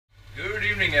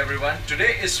evening everyone.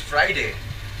 Today is Friday.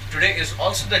 Today is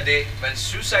also the day when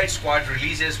Suicide Squad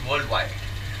releases worldwide.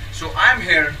 So I'm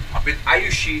here with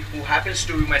Ayushi, who happens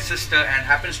to be my sister and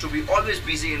happens to be always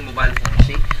busy in mobile phone.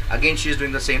 See, again she's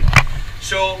doing the same.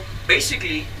 So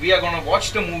basically we are gonna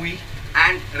watch the movie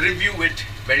and review it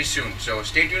very soon. So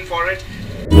stay tuned for it.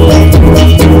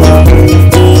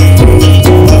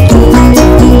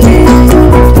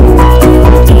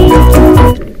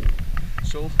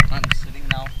 So I'm sitting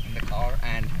now in the car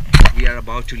and we are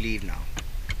about to leave now.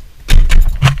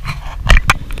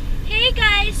 Hey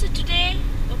guys, so today,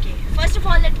 first of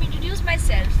all let me introduce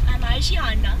myself. I'm Ayushi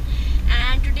Handa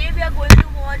and today we are going to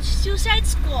watch Suicide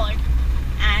Squad,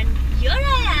 and here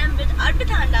I am with Arpit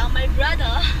Handa, my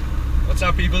brother. What's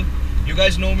up people? You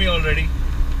guys know me already.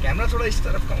 Camera thoda is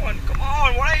taraf, come on,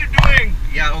 what are you doing?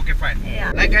 Yeah, okay, fine.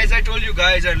 Yeah. Like guys, I told you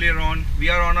guys earlier on, we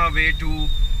are on our way to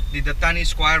the Dattani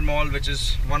Square Mall, which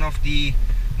is one of the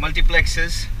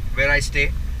multiplexes where I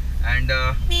stay, and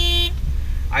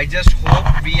I just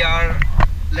hope we are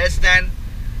less than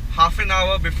half an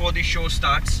hour before the show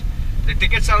starts. The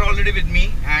tickets are already with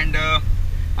me, and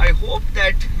I hope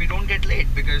that we don't get late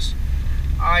because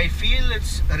I feel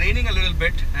it's raining a little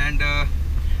bit and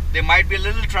there might be a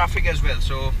little traffic as well.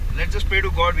 So let's just pray to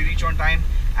God we reach on time,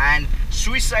 and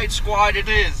Suicide Squad it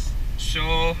is.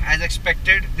 So as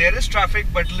expected, there is traffic,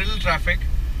 but little traffic.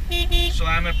 So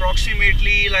I'm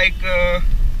approximately like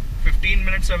 15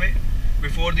 minutes away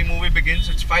before the movie begins.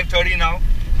 It's 5:30 now.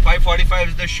 5:45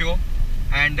 is the show,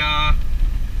 and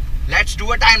let's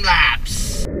do a time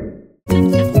lapse.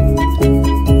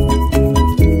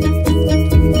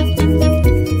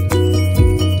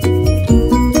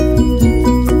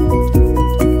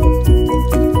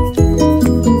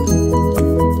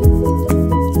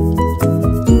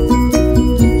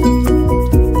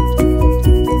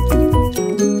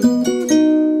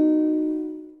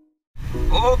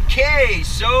 Okay,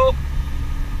 so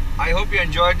I hope you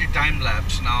enjoyed the time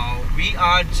lapse. Now we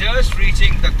are just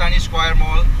reaching the Dattani Square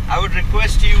Mall. I would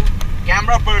request you,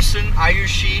 camera person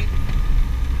Ayushi,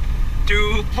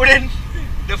 to put in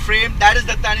the frame. That is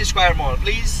the Dattani Square Mall,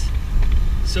 please.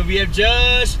 So we are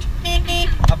just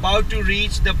about to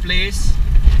reach the place.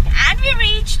 And we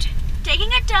reached,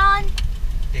 taking a turn.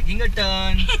 Taking a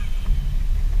turn.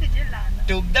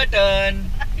 Took the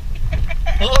turn.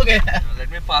 Okay. Now, let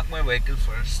me park my vehicle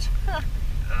first.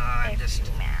 I'm just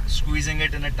squeezing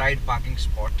it in a tight parking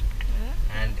spot,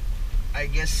 and I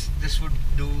guess this would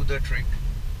do the trick.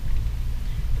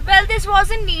 Well, this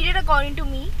wasn't needed according to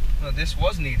me. No, this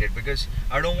was needed because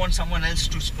I don't want someone else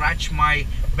to scratch my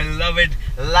beloved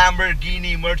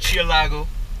Lamborghini Murcielago.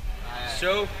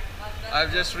 So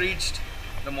I've just reached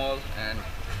the mall, and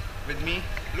with me,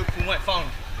 look whom I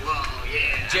found. Wow,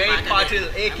 yeah. Jay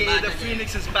Patil, aka the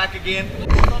Phoenix, is back again.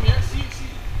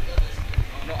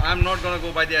 No, I'm not gonna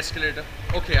go by the escalator.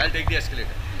 Okay, I'll take the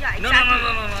escalator. Yeah, exactly. No,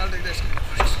 I'll take the escalator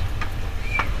first.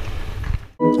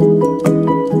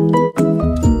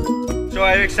 So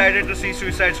are you excited to see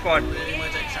Suicide Squad? Very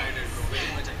much excited, bro.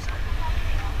 Very much excited.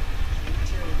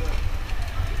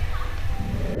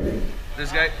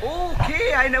 This guy,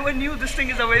 okay, I never knew this thing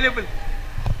is available.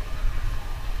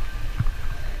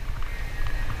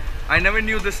 I never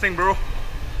knew this thing, bro.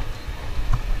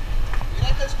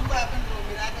 Miracles do happen, bro.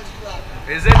 Miracles do happen.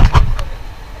 Is it? Yeah.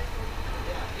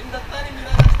 In Dattani,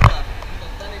 miracles do happen. In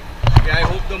Dattani. Yeah, I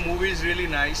hope the movie is really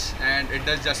nice and it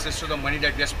does justice to the money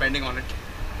that we are spending on it.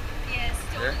 Yes,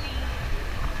 totally.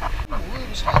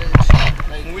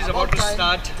 Movie's about to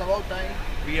start. It's about time.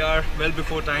 We are well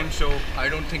before time, so I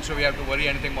don't think so we have to worry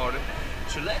anything about it.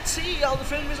 So let's see how the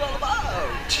film is all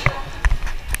about.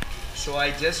 So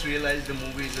I just realized the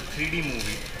movie is a 3D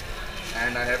movie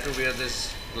and I have to wear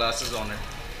these glasses on it.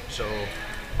 So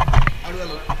How do I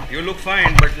look? you look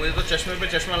fine, but मुझे तो चश्मे पे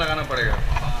चश्मा लगाना पड़ेगा.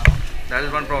 That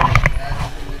is one problem.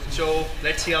 So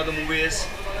let's see how the movie is.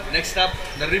 Next up,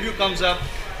 the review comes up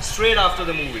straight after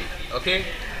the movie. Okay?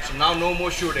 So now no more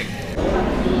shooting.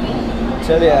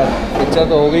 चल यार, picture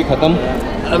तो हो गई खत्म.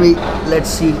 अभी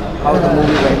let's see how the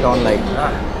movie went on like.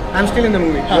 I'm still in the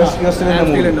movie. You're still in the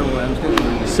movie. I'm still in the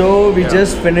movie. So we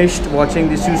just finished watching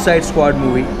the Suicide Squad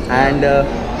movie, and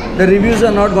the reviews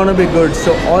are not gonna be good.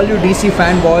 So all you DC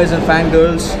fanboys and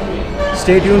fangirls,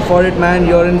 stay tuned for it, man.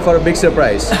 You're in for a big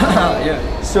surprise. Yeah.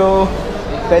 So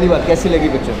पहली बात कैसी लगी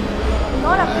picture?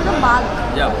 Not up to the mark.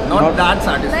 Yeah. Not that नहीं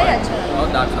satisfied. अच्छा. Not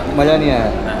that satisfied. मजा नहीं आया.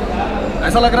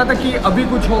 ऐसा लग रहा था कि अभी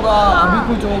कुछ होगा,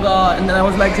 and then I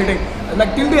was like sitting,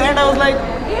 like till the end I was like,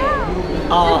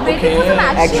 Waiting for some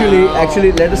action.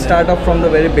 Actually, let us start off from the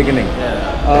very beginning.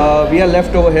 We are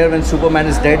left over here when Superman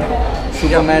is dead.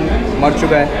 Superman मर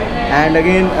चुका है. And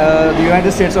again, the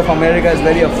United States of America is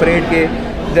very afraid कि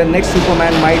the next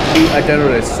Superman might be a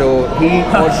terrorist, so he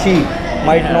or she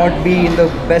might not be in the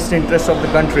best interest of the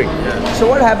country. So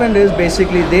what happened is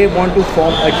basically they want to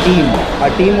form a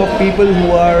team of people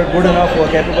who are good enough, who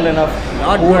are capable enough,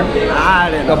 Not who are good,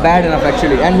 bad enough. bad enough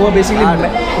actually, and who are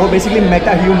basically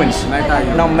meta-humans.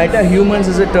 Meta-humans. Now meta-humans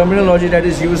is a terminology that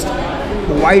is used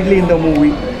widely in the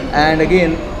movie, and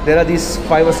again there are these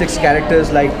 5 or 6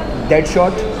 characters like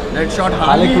Deadshot, Deadshot,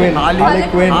 Harley Quinn,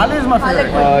 Harley is my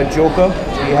favorite. Joker.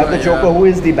 You have the Joker, yeah. who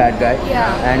is the bad guy,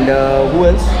 Yeah. and who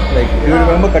else? Like, do you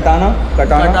remember Katana?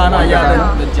 Katana, yeah,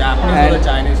 Katana. the Japanese or And the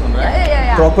Chinese one, right?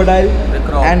 Yeah. Crocodile,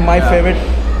 and my yeah. favorite.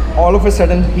 All of a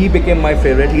sudden, he became my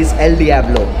favorite. He's El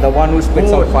Diablo, the one who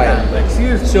spits out fire. yeah, like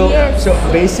seriously. So, Yes. so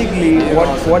basically,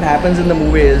 what happens in the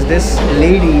movie is this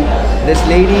lady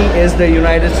is the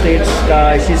United States.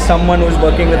 She's someone who's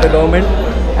working with the government,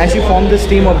 and she formed this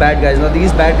team of bad guys. Now,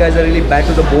 these bad guys are really bad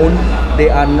to the bone. They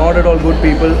are not at all good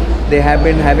people. They have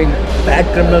been having bad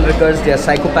criminal records. They are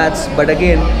psychopaths. But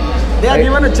again, they are right?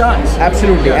 given a chance.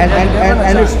 Absolutely, Yeah, and they are given a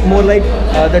and it's chance. more like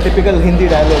the typical Hindi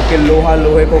dialogue कि लोहा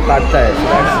लोहे को काटता है.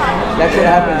 So that's what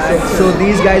happens. So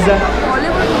these guys are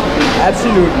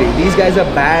absolutely, these guys are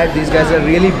bad. These guys are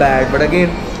really bad. But again,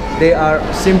 they are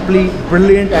simply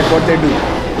brilliant at what they do.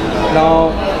 Now,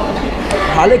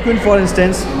 Harley Quinn, for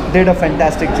instance, did a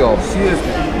fantastic job.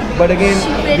 Seriously. But again,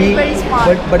 Very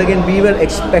smart. but again, we were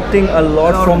expecting a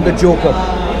lot from the Joker.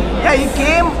 Yeah, he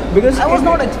came Because I was it-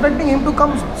 not expecting him to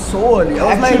come so early. I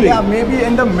was Actually. like, yeah, maybe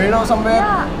in the mid or somewhere.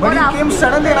 Yeah, But or he after. came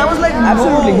suddenly, and I was like,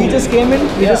 Absolutely, no. he just came in.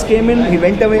 He just came in. He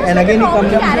went away, and again he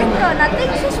comes up. character,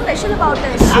 nothing so special about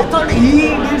it. I thought he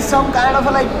did some kind of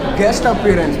a like guest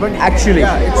appearance, but Actually,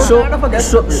 yeah, it was so kind of a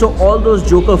guest so appearance. so all those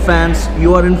Joker fans,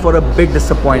 you are in for a big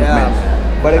disappointment. Yeah.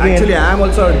 But again, Actually, I am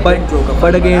also a big Joker fan,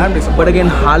 but but I am again, disappointed. but again,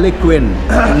 Harley Quinn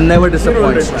never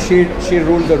disappoints. it. She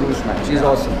ruled the roost, man. She's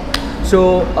awesome. So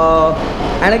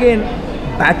and again,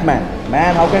 Batman,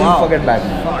 man, how can Wow. you forget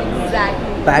Batman? Exactly.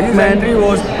 His Batman entry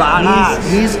was badass.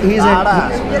 He's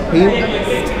Badass.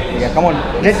 yeah, come on,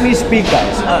 let me speak,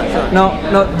 guys. Sure.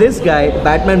 Now this guy,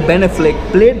 Batman Ben Affleck,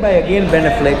 played by again Ben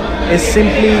Affleck, is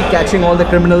simply catching all the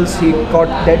criminals. He caught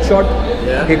Deadshot,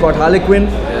 Yeah. he caught Harley Quinn,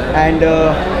 and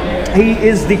he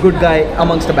is the good guy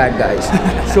amongst the bad guys.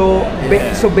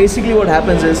 So basically, what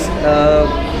happens is.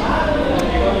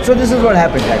 So this is what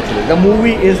happens actually. The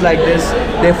movie is like this.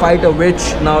 They fight a witch.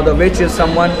 Now the witch is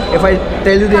someone. If I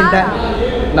tell you the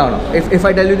entire, no. If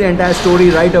I tell you the entire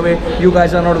story right away, you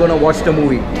guys are not gonna watch the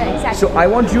movie. Yeah, exactly. So I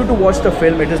want you to watch the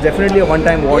film. It is definitely a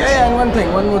one-time watch. Yeah,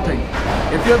 and one more thing.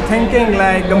 If you're thinking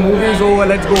like the movie is over,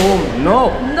 let's go home. No,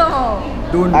 No.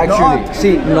 do Actually, not.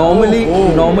 see, normally Go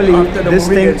home normally after the this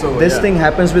movie thing gets over, this yeah. thing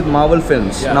happens with Marvel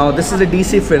films. Yeah. Now this is a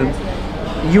DC film.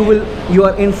 You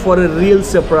are in for a real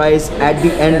surprise at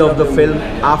the end of the film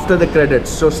after the credits.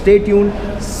 So stay tuned,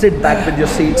 sit back with your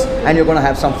seats, and you're gonna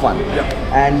have some fun.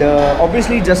 Yeah. And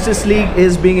obviously, Justice League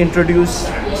is being introduced.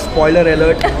 Spoiler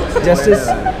alert!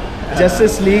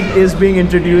 Justice League is being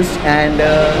introduced, and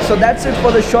so that's it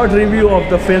for the short review of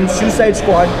the film Suicide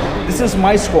Squad. This is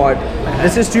my squad.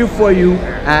 This is Tube for you,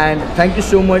 and thank you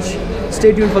so much.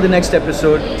 Stay tuned for the next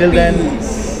episode. Till then,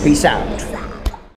 peace out.